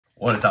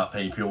What is up,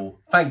 people?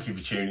 Thank you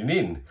for tuning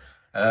in.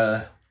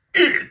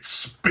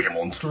 It's Beer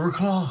Monster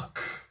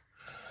O'Clock.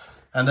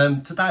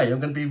 And today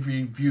I'm going to be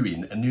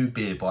reviewing a new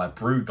beer by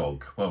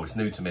Brewdog. Well, it's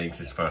new to me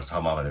because it's the first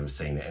time I've ever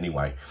seen it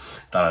anyway.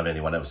 Don't know if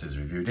anyone else has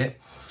reviewed it.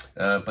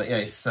 But yeah,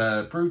 it's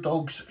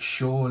Brewdog's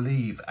Shore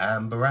Leave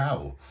Amber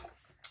Ale.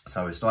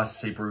 So it's nice to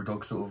see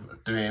Brewdog sort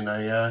of doing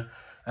an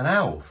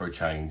ale for a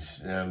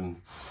change.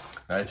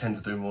 They tend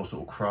to do more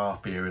sort of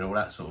craft beer and all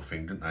that sort of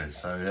thing, don't they?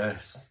 So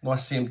it's nice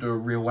to see them do a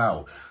real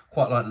ale.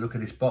 Quite like the look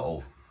of this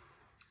bottle.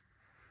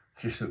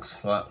 Just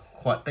looks like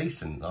quite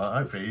decent.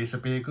 Hopefully this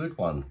will be a good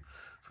one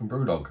from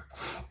Brewdog.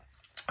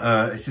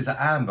 This is an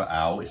amber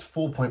ale. It's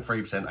 4.3%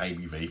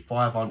 ABV,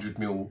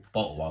 500ml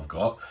bottle I've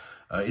got.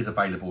 It is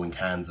available in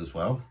cans as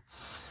well.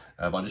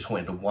 But I just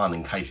wanted the one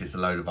in case it's a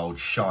load of old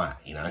shite,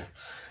 you know.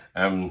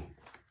 Yeah,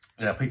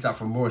 I picked it up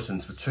from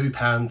Morrison's for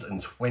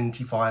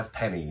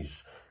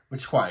 £2.25, which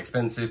is quite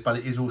expensive, but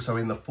it is also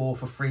in the 4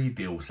 for 3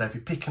 deal. So if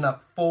you're picking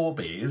up 4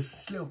 beers,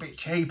 it's a little bit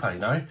cheaper, you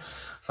know.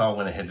 So I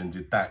went ahead and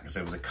did that because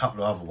there was a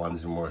couple of other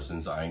ones in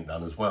Morrison's that I ain't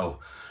done as well,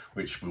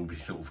 which will be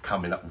sort of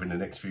coming up within the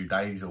next few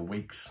days or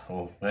weeks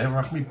or whenever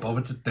I can be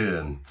bothered to do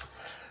them.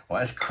 Right,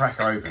 let's crack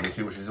her open and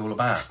see what she's all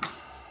about.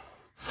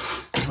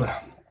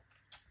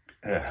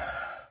 Yeah.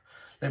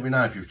 Let me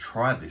know if you've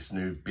tried this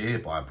new beer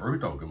by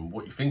Brewdog and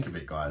what you think of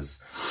it, guys.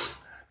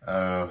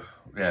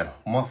 Yeah,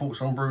 my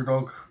thoughts on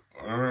Brewdog.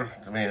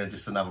 To me, they're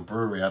just another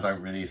brewery. I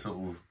don't really sort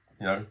of,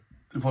 you know,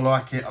 if I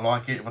like it, I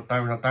like it. If I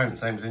don't, I don't.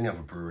 Same as any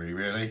other brewery,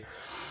 really.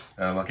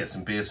 I get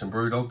some beers from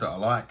Brewdog that I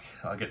like.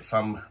 I get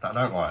some that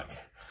I don't like.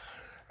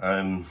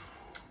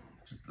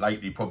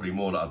 Lately, probably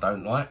more that I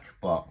don't like.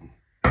 But,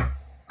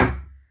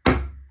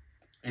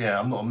 yeah,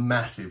 I'm not a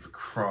massive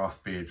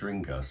craft beer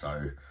drinker.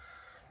 So,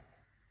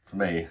 for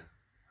me,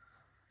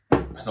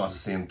 it's nice to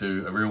see them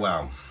do a real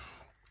ale.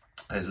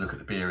 Let's look at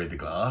the beer in the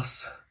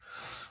glass.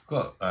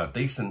 Got a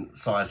decent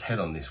sized head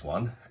on this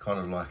one, kind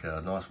of like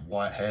a nice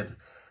white head,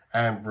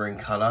 amber in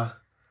colour,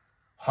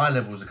 high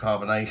levels of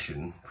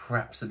carbonation,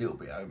 perhaps a little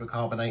bit over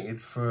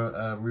carbonated for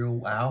a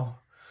real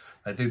ale.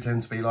 They do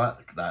tend to be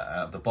like that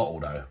out of the bottle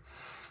though,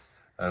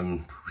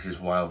 which is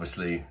why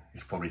obviously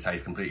it's probably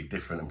tastes completely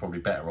different and probably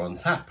better on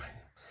tap.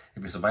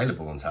 If it's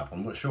available on tap,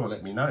 I'm not sure,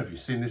 let me know if you've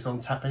seen this on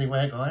tap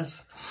anywhere,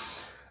 guys.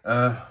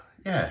 Yeah,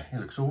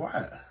 it looks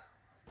alright.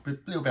 A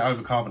little bit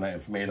over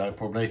carbonated for me though,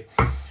 probably.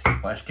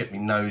 Let's get my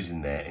nose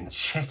in there and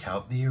check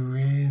out the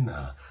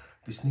arena.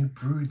 This new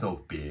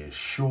Brewdog beer,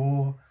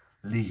 Shore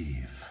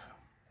Leave.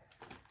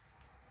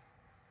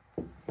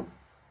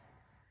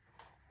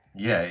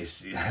 Yeah, it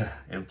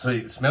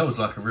smells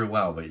like a real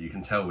ale, but you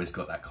can tell it's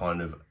got that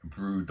kind of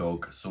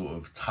Brewdog sort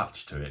of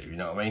touch to it, you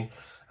know what I mean?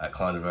 That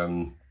kind of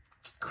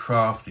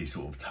crafty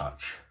sort of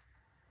touch.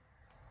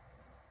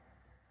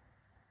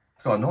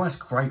 It's got a nice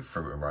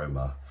grapefruit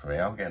aroma for me.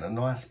 I'm getting a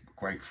nice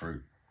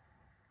grapefruit.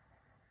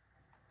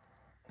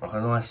 Like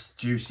a nice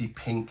juicy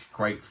pink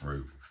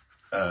grapefruit.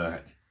 I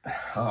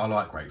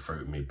like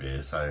grapefruit in my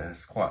beer, so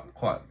it's quite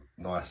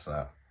nice.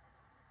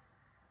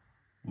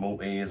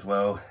 Malty as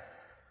well.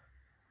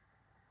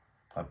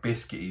 A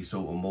biscuity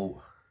sort of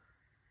malt.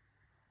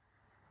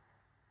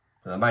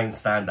 But the main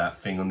standout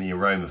thing on the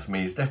aroma for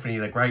me is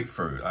definitely the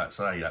grapefruit. Like I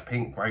say, that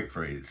pink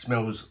grapefruit. It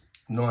smells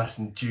nice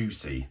and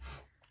juicy.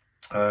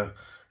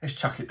 Let's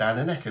chuck it down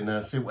the neck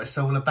and see what it's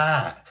all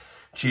about.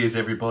 Cheers,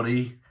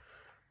 everybody.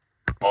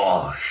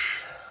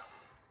 Bosh.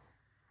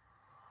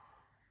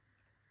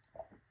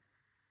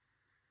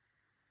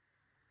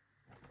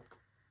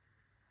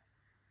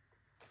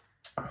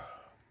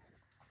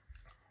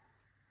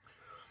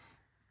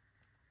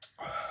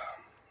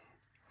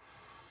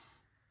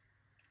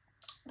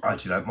 I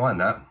actually don't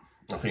mind that.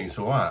 I think it's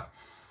alright.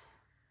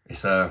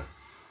 It's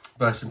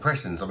first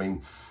impressions. I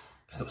mean,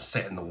 it's not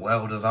setting the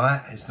world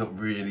alight. It's not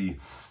really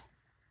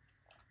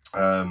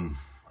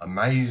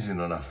amazing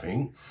or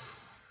nothing.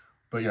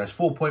 But yeah, it's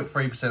 4.3%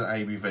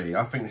 ABV.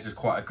 I think this is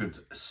quite a good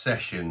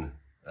session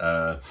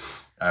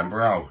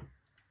amber ale.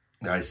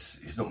 You know,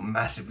 it's not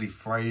massively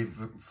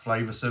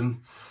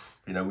flavoursome.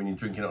 You know, when you're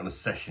drinking it on a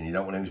session, you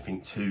don't want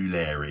anything too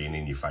leery and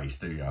in your face,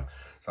 do you?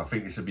 So I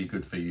think this would be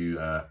good for you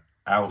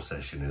ale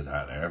sessioners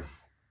out there.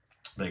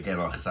 But again,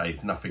 like I say,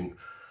 it's nothing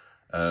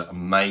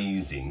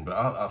amazing, but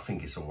I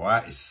think it's all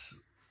right. It's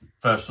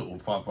first sort of,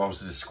 if I was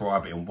to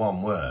describe it in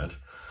one word,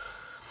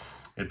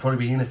 it'd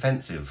probably be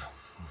inoffensive.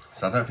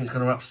 So I don't think it's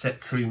going to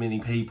upset too many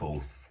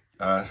people.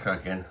 Let's go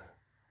again.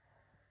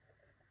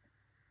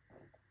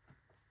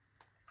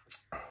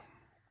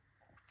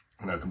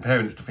 You know,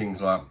 comparing it to things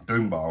like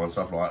Doom Bar and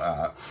stuff like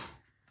that,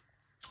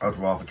 I'd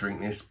rather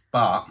drink this,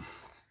 but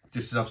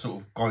just as I've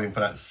sort of gone in for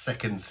that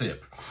second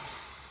sip,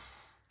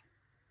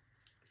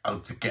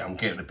 I'm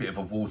getting a bit of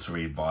a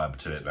watery vibe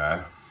to it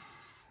now.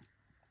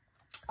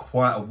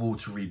 Quite a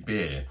watery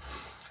beer.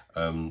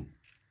 I'm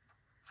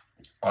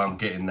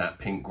getting that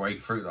pink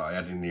grapefruit that I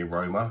had in the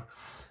aroma,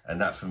 and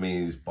that for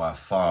me is by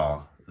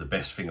far the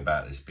best thing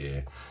about this beer.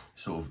 It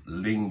sort of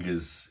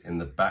lingers in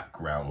the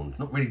background,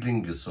 not really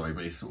lingers, sorry,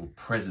 but it's sort of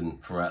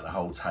present throughout the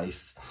whole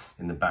taste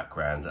in the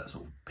background, that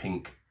sort of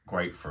pink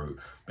grapefruit,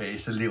 but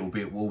it's a little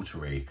bit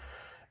watery.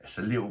 It's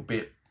a little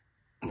bit,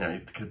 you know,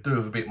 it could do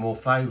with a bit more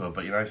flavour,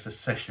 but you know, it's a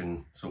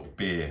session sort of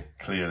beer,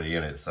 clearly,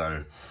 in it.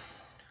 So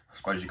I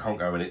suppose you can't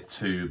go in it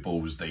too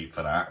balls deep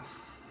for that.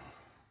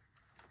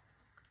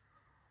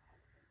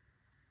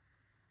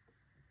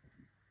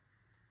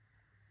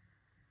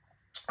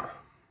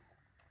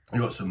 You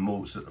got some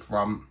malts at the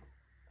front,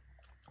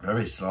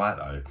 very slight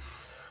though,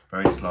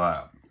 very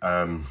slight,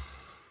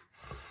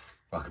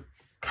 like a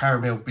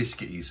caramel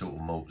biscuity sort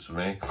of malts for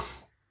me.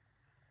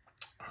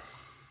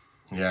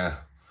 Yeah.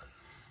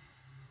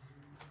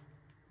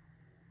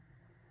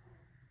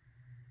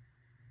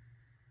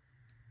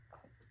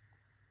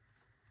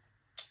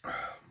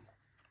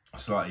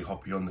 Slightly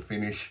hoppy on the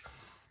finish.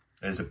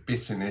 There's a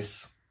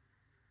bitterness,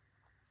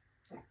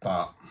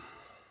 but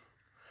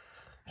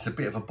it's a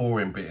bit of a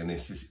boring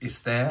bitterness. It's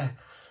there.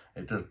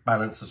 It does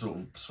balance the sort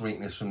of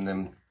sweetness from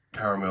them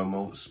caramel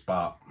malts,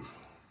 but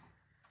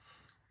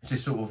it's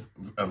just sort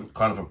of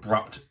kind of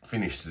abrupt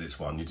finish to this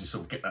one. You just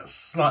sort of get that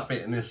slight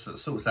bitterness that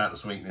sorts out the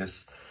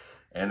sweetness,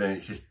 and then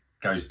it just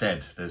goes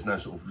dead. There's no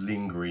sort of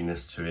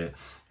lingeriness to it.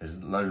 There's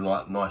no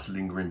like nice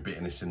lingering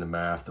bitterness in the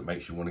mouth that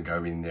makes you want to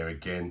go in there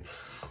again.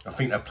 I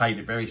think they've played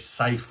it very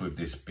safe with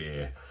this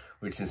beer,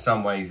 which in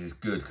some ways is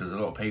good, because a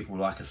lot of people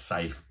like a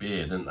safe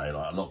beer, don't they?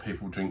 Like a lot of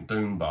people drink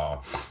Doom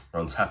Bar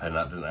on tap and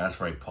that, don't they? That's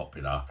very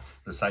popular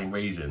for the same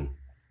reason.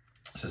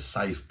 It's a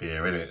safe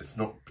beer, isn't it? It's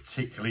not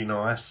particularly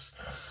nice,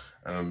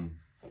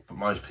 but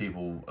most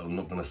people are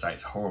not going to say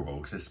it's horrible,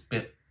 because it's a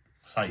bit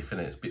safe, isn't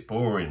it? It's a bit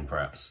boring,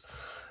 perhaps.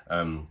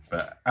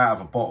 But out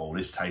of a bottle,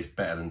 this tastes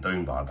better than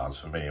Doom Bar does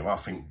for me. I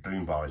think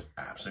Doom Bar is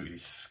absolutely,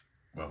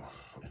 well,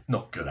 it's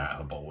not good out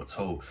of a bottle at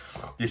all.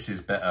 This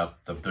is better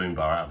than Doom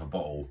Bar out of a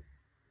bottle.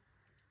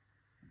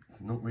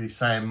 Not really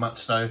saying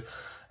much though,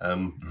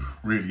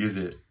 really, is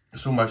it?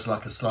 It's almost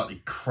like a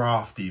slightly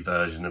crafty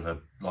version of a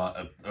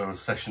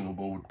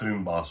sessionable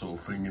Doom Bar sort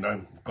of thing, you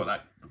know? Got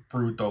that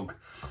Brewdog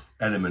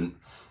element.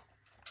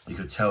 You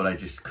could tell they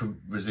just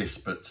couldn't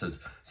resist, but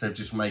instead of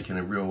just making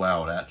a real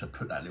ale, they had to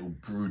put that little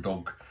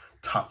Brewdog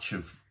touch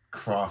of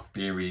craft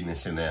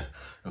beeriness in there.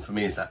 And for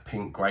me, it's that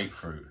pink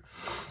grapefruit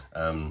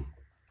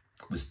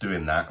was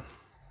doing that.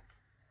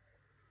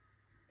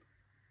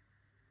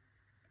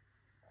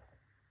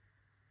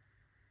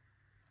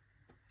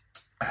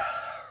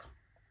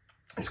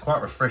 It's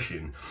quite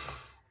refreshing.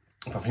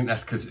 I think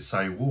that's because it's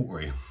so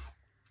watery.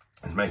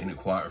 It's making it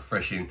quite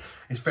refreshing.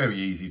 It's very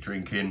easy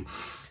drinking.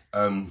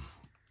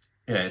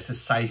 Yeah, it's a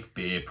safe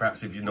beer.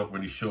 Perhaps if you're not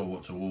really sure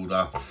what to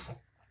order,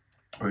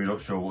 or you're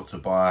not sure what to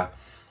buy,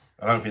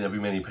 I don't think there'll be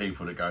many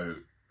people that go,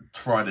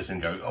 try this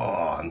and go,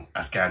 oh,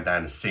 that's going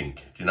down the sink.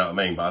 Do you know what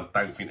I mean? But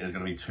I don't think there's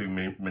going to be too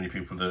many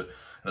people that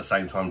at the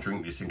same time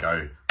drink this and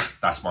go,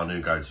 that's my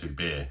new go-to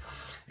beer.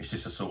 It's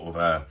just a sort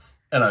of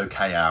an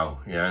okay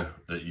ale, you know,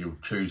 that you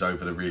choose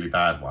over the really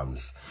bad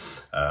ones.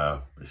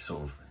 It's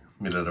sort of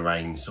middle of the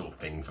range sort of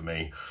thing for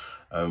me.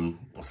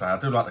 So I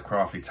do like the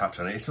crafty touch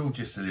on it. It's all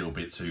just a little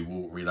bit too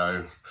watery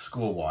though,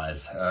 score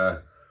wise.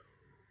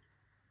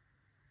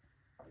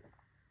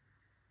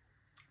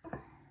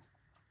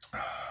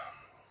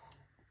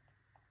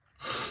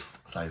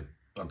 So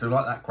I do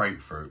like that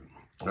grapefruit.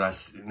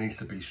 It needs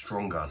to be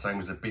stronger, same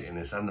as the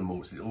bitterness and the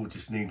malts. It all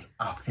just needs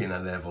upping a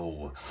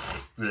level.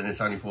 But then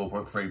it's only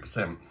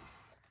 4.3%.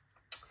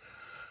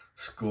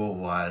 Score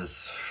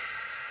wise,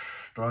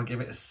 do I give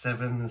it a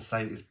 7 and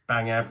say it's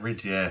bang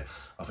average? Yeah,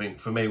 I think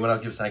for me, when I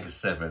give something a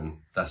 7,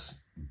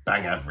 that's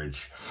bang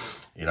average,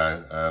 you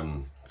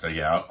know. So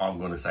yeah, I'm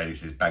going to say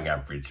this is bang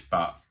average,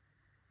 but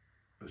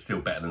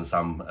still better than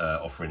some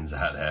offerings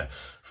out there.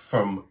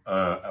 From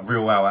a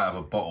real ale out of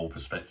a bottle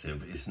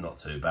perspective, it's not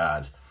too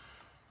bad.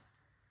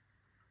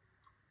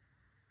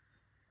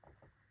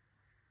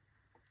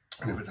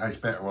 And if it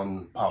tastes better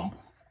on pump,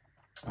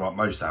 like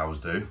most ales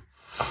do,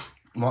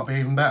 might be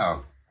even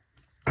better.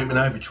 Let me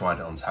know if you tried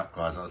it on tap,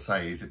 guys. Like I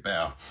say, is it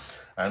better?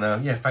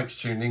 And yeah, thanks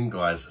for tuning in,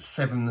 guys.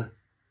 7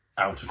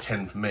 out of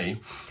 10 for me.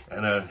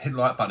 And hit the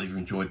like button if you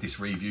enjoyed this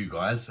review,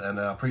 guys. And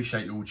I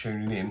appreciate you all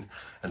tuning in.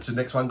 Until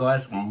next one,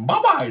 guys.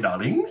 Bye-bye,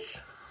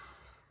 darlings.